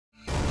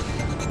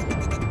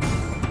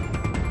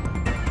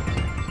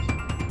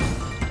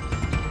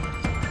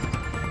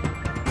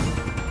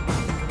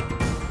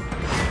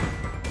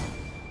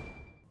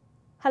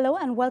Hello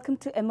and welcome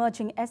to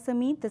Emerging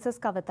SME. This is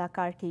Kavita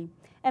Karki.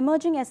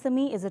 Emerging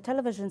SME is a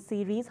television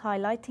series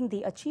highlighting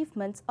the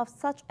achievements of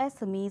such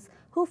SMEs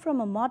who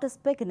from a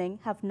modest beginning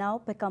have now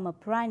become a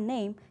brand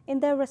name in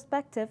their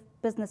respective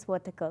business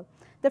vertical.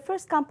 The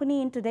first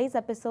company in today's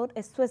episode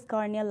is Swiss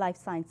Garnier Life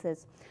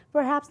Sciences.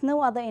 Perhaps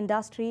no other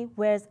industry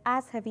wears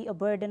as heavy a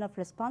burden of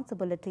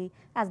responsibility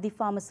as the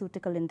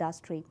pharmaceutical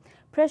industry.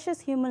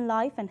 Precious human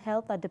life and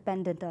health are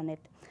dependent on it.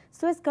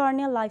 Swiss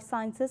Garnier Life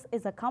Sciences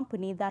is a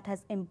company that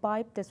has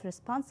imbibed this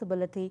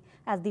responsibility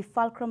as the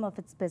fulcrum of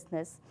its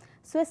business.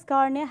 Swiss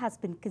Garnier has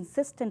been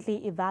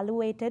consistently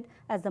evaluated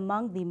as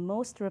among the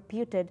most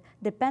reputed,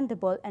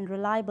 dependable and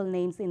reliable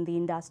names in the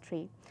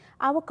industry.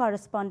 Our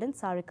correspondent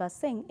Sarika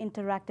Singh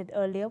interacted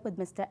earlier with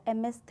Mr.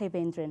 M.S.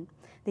 Devendran,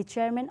 the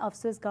chairman of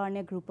Swiss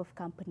Garnier Group of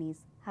Companies.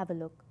 Have a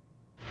look.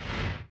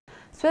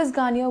 Swiss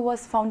Garnier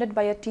was founded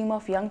by a team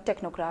of young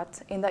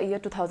technocrats in the year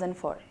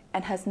 2004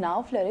 and has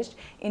now flourished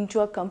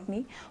into a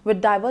company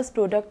with diverse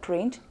product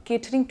range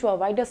catering to a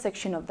wider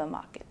section of the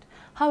market.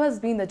 How has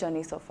been the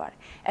journey so far,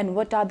 and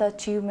what are the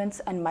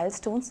achievements and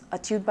milestones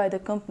achieved by the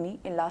company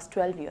in last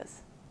 12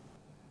 years?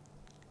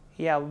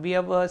 Yeah, we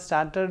have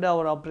started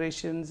our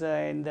operations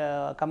in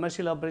the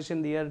commercial operation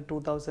in the year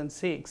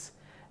 2006,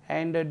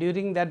 and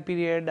during that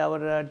period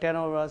our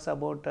turnover was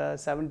about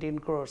 17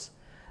 crores.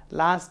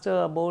 Last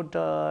about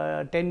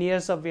 10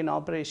 years of in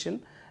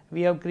operation,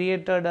 we have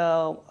created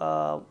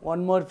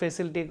one more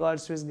facility called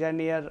Swiss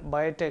Garnier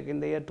Biotech in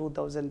the year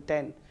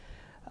 2010.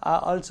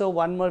 Also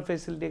one more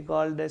facility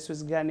called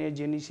Swiss Garnier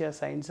Genesia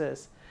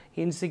Sciences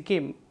in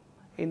Sikkim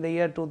in the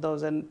year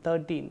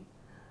 2013.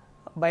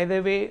 By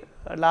the way,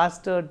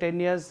 last 10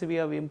 years we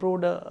have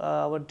improved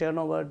our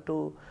turnover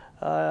to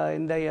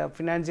in the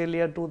financial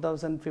year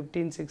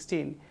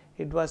 2015-16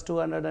 it was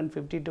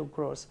 252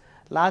 crores.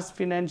 Last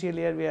financial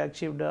year we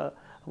achieved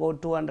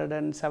about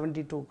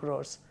 272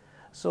 crores.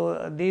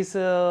 So these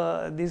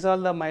are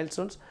the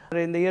milestones.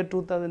 In the year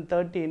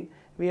 2013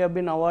 we have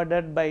been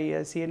awarded by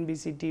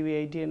CNBC TV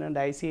 18 and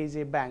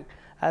ICICI Bank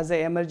as the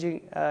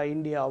Emerging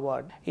India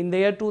Award. In the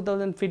year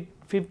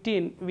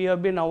 2015 we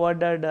have been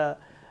awarded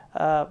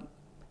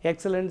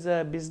Excellence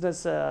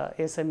Business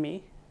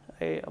SME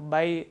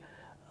by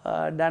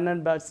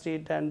Dun &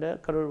 Bradstreet and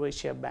Karur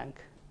Vysya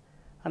Bank.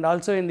 And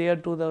also in the year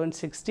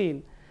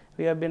 2016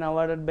 we have been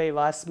awarded by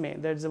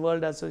WASME, that is the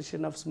World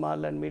Association of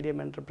Small and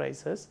Medium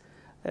Enterprises,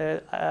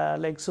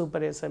 like Super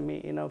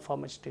SME in a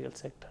pharmaceutical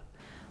sector.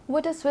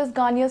 What is Swiss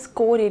Garnier's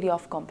core area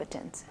of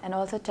competence, and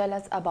also tell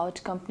us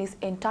about company's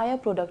entire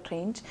product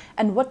range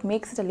and what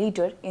makes it a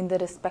leader in the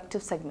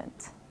respective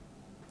segments?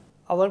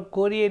 Our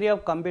core area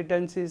of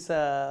competence is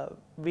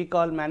we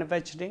call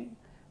manufacturing.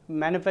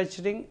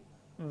 Manufacturing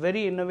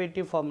very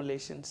innovative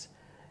formulations.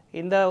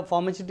 In the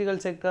pharmaceutical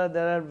sector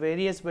there are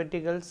various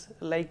verticals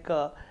like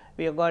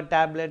we have got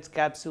tablets,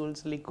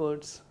 capsules,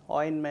 liquids,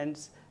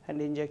 ointments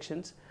and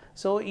injections.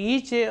 So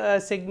each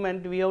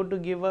segment we have to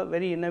give a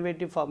very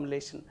innovative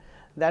formulation,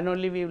 then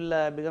only we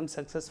will become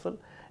successful.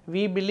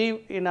 We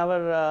believe in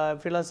our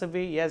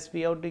philosophy, yes,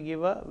 we have to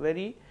give a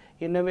very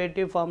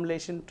innovative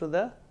formulation to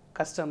the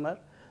customer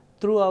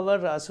through our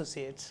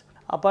associates.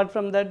 Apart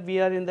from that, we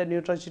are in the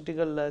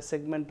nutraceutical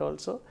segment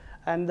also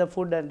and the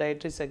food and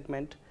dietary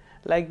segment.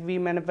 Like we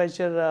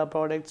manufacture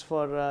products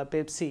for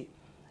Pepsi.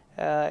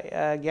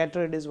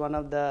 Gatorade is one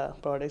of the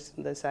products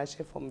in the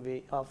sachet form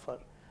we offer.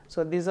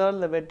 So these are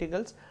the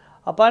verticals.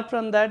 Apart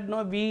from that,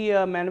 no, we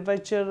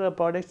manufacture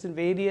products in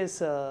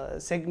various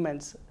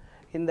segments.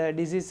 In the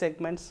disease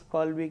segments,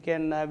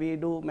 we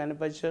do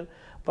manufacture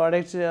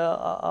products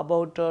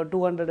about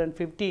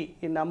 250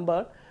 in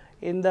number.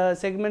 In the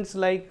segments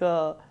like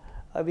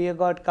we have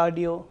got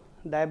cardio,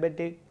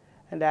 diabetic,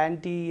 and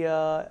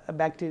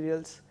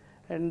antibacterials,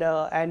 and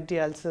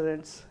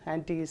anti-ulcerants,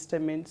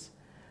 antihistamines,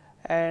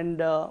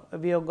 and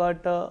we have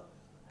got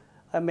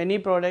many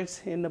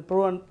products in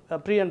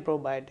pre and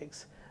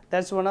probiotics.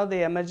 That's one of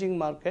the emerging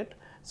market.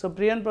 So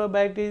pre and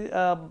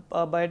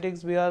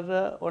probiotics, we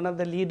are one of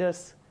the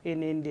leaders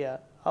in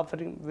India,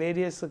 offering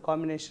various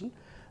combination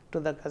to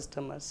the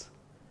customers.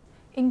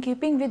 In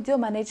keeping with your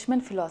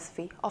management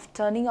philosophy of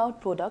turning out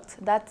products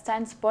that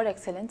stands for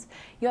excellence,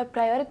 your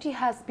priority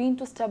has been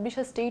to establish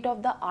a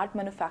state-of-the-art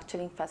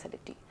manufacturing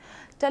facility.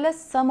 Tell us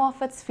some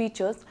of its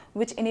features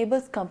which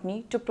enables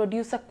company to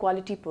produce a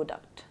quality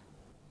product.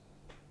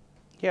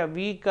 Yeah,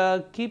 we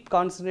keep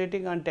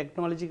concentrating on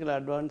technological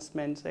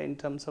advancements in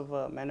terms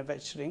of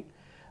manufacturing.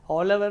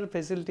 All our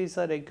facilities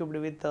are equipped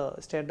with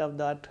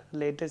state-of-the-art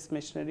latest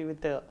machinery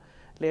with the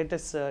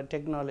latest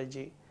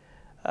technology.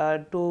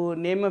 To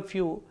name a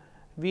few,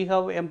 we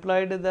have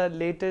employed the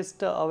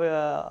latest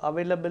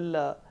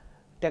available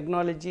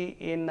technology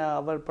in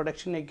our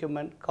production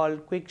equipment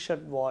called quick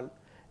shut valve,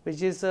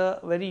 which is a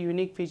very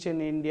unique feature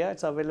in India.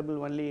 It's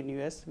available only in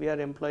US. We are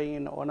employing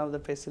in one of the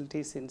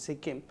facilities in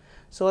Sikkim,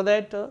 so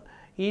that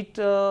it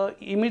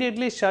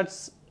immediately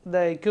shuts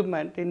the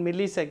equipment in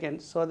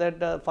milliseconds, so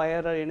that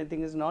fire or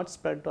anything is not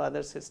spread to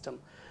other system.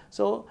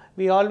 So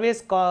we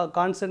always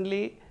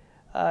constantly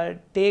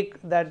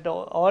take that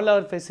all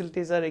our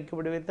facilities are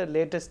equipped with the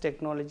latest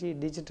technology,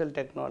 digital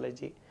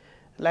technology.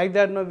 Like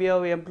that, we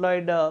have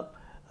employed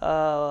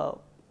the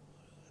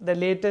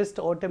latest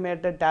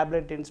automated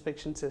tablet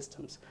inspection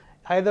systems.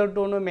 Either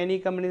many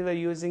companies were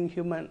using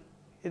human,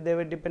 they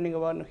were depending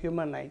upon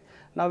human eye.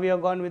 Now we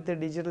have gone with the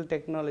digital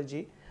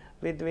technology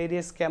with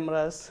various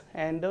cameras,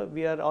 and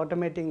we are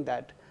automating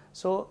that.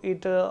 So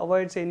it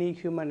avoids any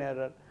human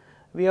error.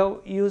 We have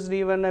used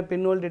even a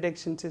pinhole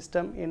detection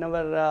system in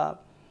our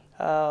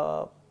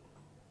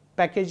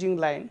packaging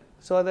line,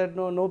 so that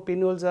no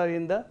pinholes are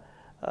in the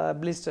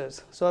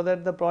blisters, so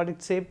that the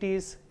product safety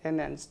is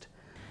enhanced.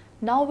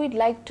 Now we'd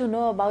like to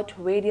know about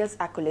various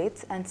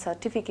accolades and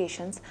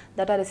certifications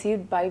that are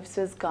received by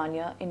Swiss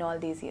Garnier in all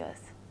these years.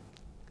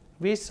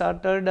 We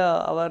started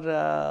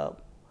our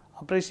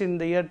operation in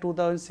the year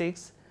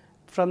 2006.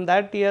 From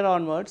that year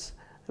onwards,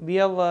 we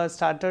have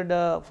started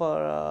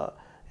for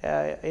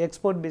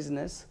export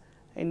business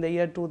in the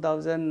year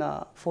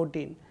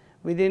 2014.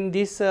 Within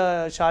this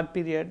short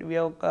period, we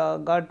have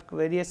got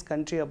various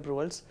country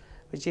approvals,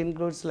 which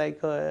includes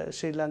like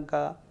Sri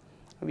Lanka.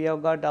 We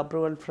have got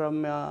approval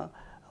from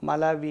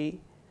Malawi,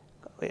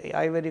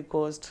 Ivory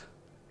Coast,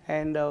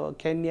 and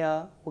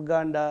Kenya,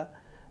 Uganda,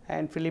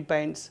 and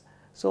Philippines.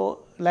 So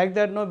like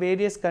that,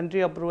 various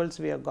country approvals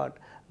we have got.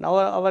 Now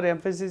our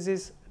emphasis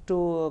is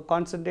to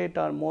concentrate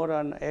on more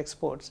on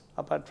exports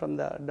apart from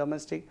the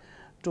domestic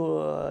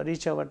to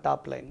reach our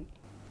top line.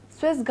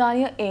 Swiss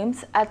Garnier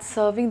aims at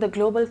serving the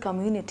global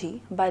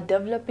community by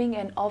developing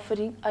and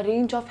offering a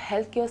range of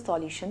healthcare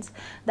solutions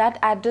that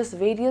address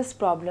various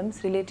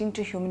problems relating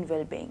to human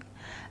well-being,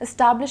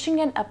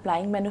 establishing and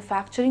applying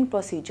manufacturing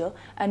procedure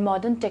and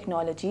modern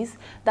technologies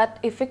that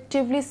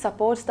effectively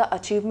supports the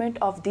achievement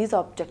of these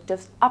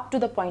objectives up to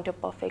the point of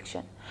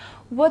perfection.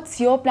 What's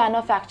your plan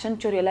of action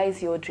to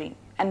realize your dream,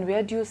 and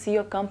where do you see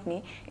your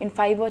company in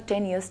 5 or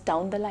 10 years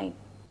down the line?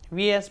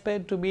 We aspire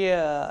to be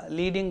a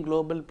leading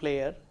global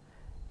player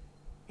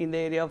in the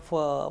area of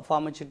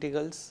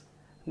pharmaceuticals,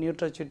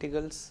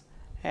 nutraceuticals,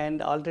 and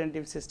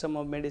alternative system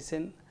of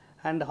medicine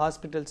and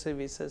hospital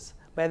services.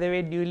 By the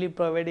way, duly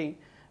providing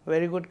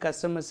very good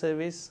customer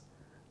service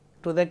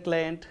to the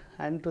client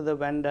and to the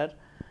vendor,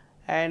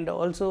 and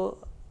also,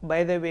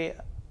 by the way,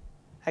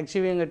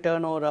 achieving a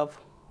turnover of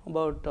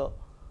about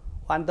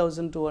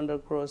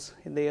 1,200 crores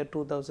in the year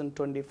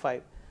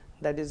 2025.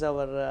 That is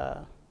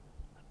our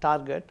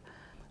target.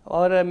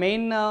 Our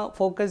main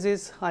focus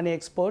is on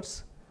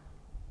exports,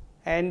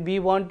 and we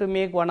want to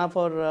make one of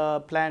our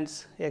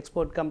plants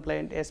export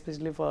compliant,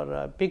 especially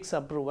for PICS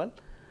approval.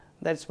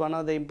 That's one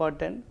of the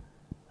important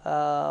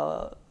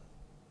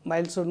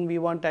milestone we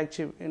want to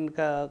achieve in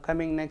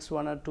coming next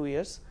 1 or 2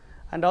 years.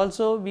 And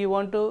also we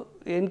want to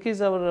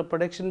increase our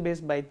production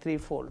base by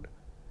 3-fold.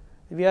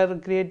 We are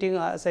creating,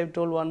 as I've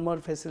told, one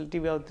more facility.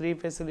 We have 3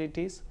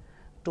 facilities,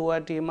 2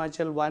 at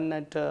Himachal, 1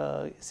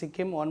 at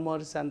Sikkim, 1 more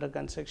is under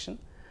construction.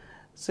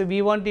 So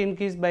we want to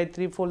increase by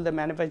 3-fold the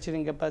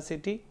manufacturing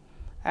capacity.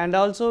 And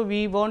also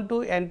we want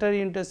to enter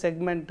into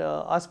segment,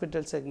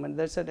 hospital segment,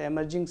 that's an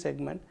emerging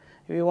segment.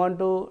 We want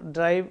to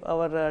drive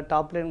our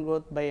top line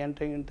growth by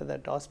entering into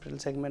that hospital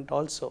segment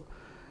also.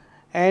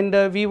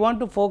 And we want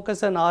to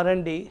focus on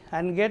R&D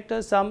and get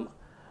some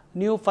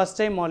new first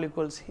time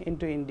molecules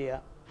into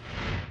India.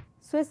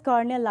 Swiss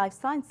Garnier Life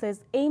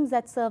Sciences aims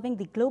at serving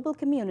the global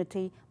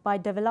community by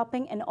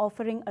developing and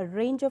offering a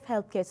range of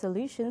healthcare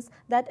solutions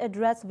that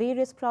address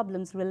various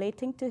problems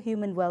relating to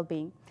human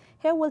well-being.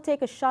 Here we'll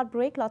take a short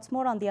break, lots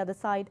more on the other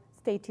side.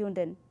 Stay tuned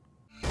in.